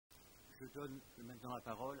donne maintenant la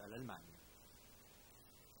parole à l'Allemagne.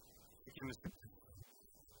 Thank you, Mr. President.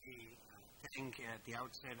 We thank at the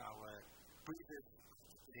outset our briefers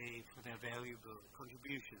today for their valuable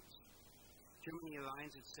contributions. Germany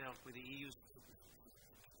aligns itself with the EU's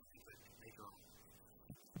later on.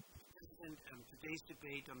 President, today's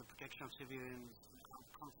debate on the protection of civilians in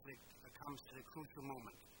conflict comes at a crucial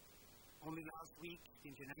moment. Only last week,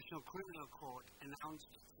 the International Criminal Court announced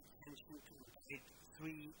its intention to indict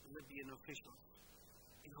 3 Libyan officials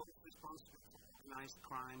in hope responsible for organized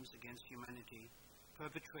crimes against humanity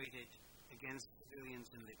perpetrated against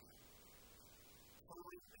civilians in Libya.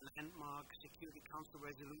 Following the landmark Security Council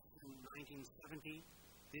resolution in 1970,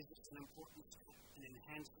 this is an important step in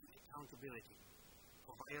enhancing accountability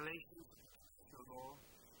for violations of international law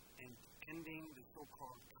and ending the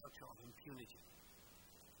so-called culture of impunity.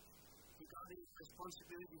 Regarding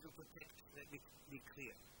responsibility to protect, let me be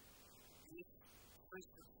clear. It is first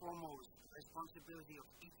and foremost the responsibility of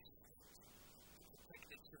each state to protect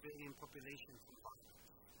its civilian population from violence.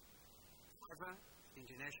 However, the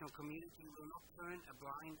international community will not turn a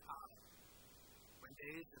blind eye when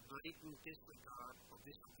there is a blatant disregard of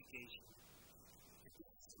this obligation. It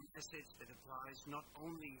is a message that applies not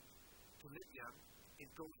only to Libya, it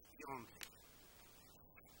goes beyond Libya.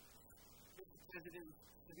 Mr. President,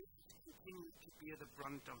 civilians continue to bear the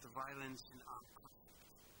brunt of the violence in our conflict.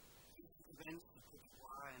 Recent events in Cote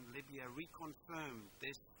d'Ivoire and Libya reconfirm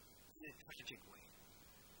this in a tragic way.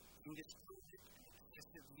 Indiscriminate and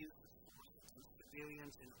excessive use of force against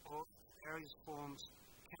civilians in all various forms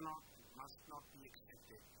cannot and must not be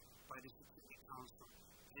accepted by the Security Council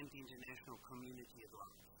and the international community at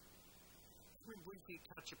large. Let me briefly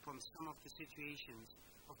touch upon some of the situations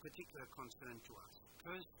of particular concern to us.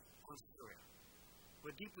 First, on Syria.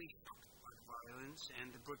 We're deeply shocked by the violence and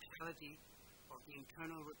the brutality of the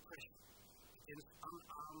internal repression against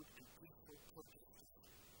unarmed and peaceful protesters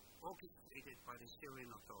orchestrated by the Syrian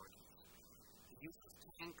authorities. The use of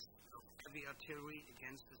tanks and of heavy artillery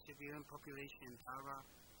against the civilian population in Dara,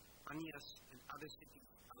 Banias, and other cities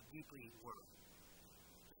are deeply worrying.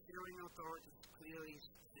 The Syrian authorities clearly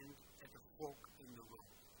stand at a fork in the road.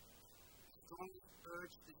 We strongly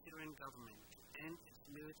urge the Syrian government to end its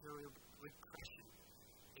military repression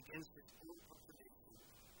against its own population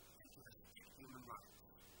and to respect human rights.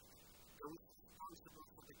 Those responsible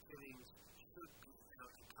for the killings should be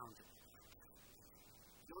held accountable.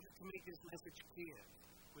 In order to make this message clear,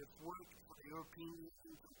 we have worked for the European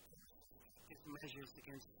Union to take measures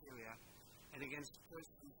against Syria and against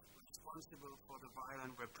persons responsible for the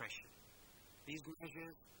violent repression. These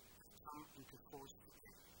measures have come into force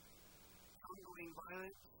today. Ongoing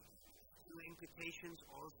violence and implications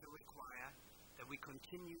also require that we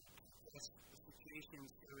continue to address the situation in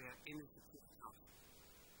Syria in the Security Council.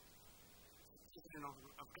 President of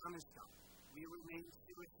Afghanistan, we remain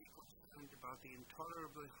seriously concerned about the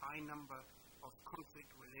intolerably high number of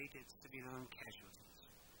conflict-related civilian casualties.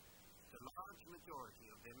 The large majority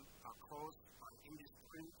of them are caused by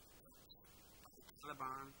indiscriminate attacks by the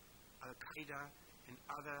Taliban, Al-Qaeda, and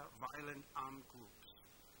other violent armed groups.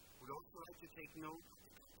 We'd also like to take note of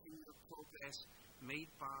the continued progress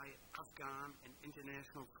made by Afghan and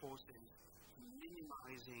international forces in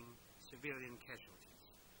minimizing civilian casualties.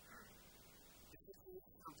 The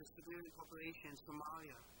situation of the civilian population in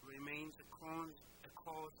Somalia remains a cause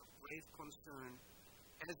of grave concern,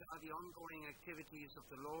 as are the ongoing activities of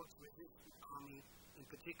the Lord's Resistance Army, in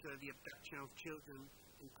particular the abduction of children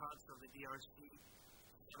in parts of the DRC,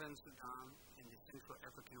 Southern Sudan, and the Central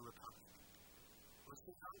African Republic. For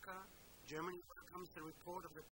Sri Lanka, Germany welcomes the report of the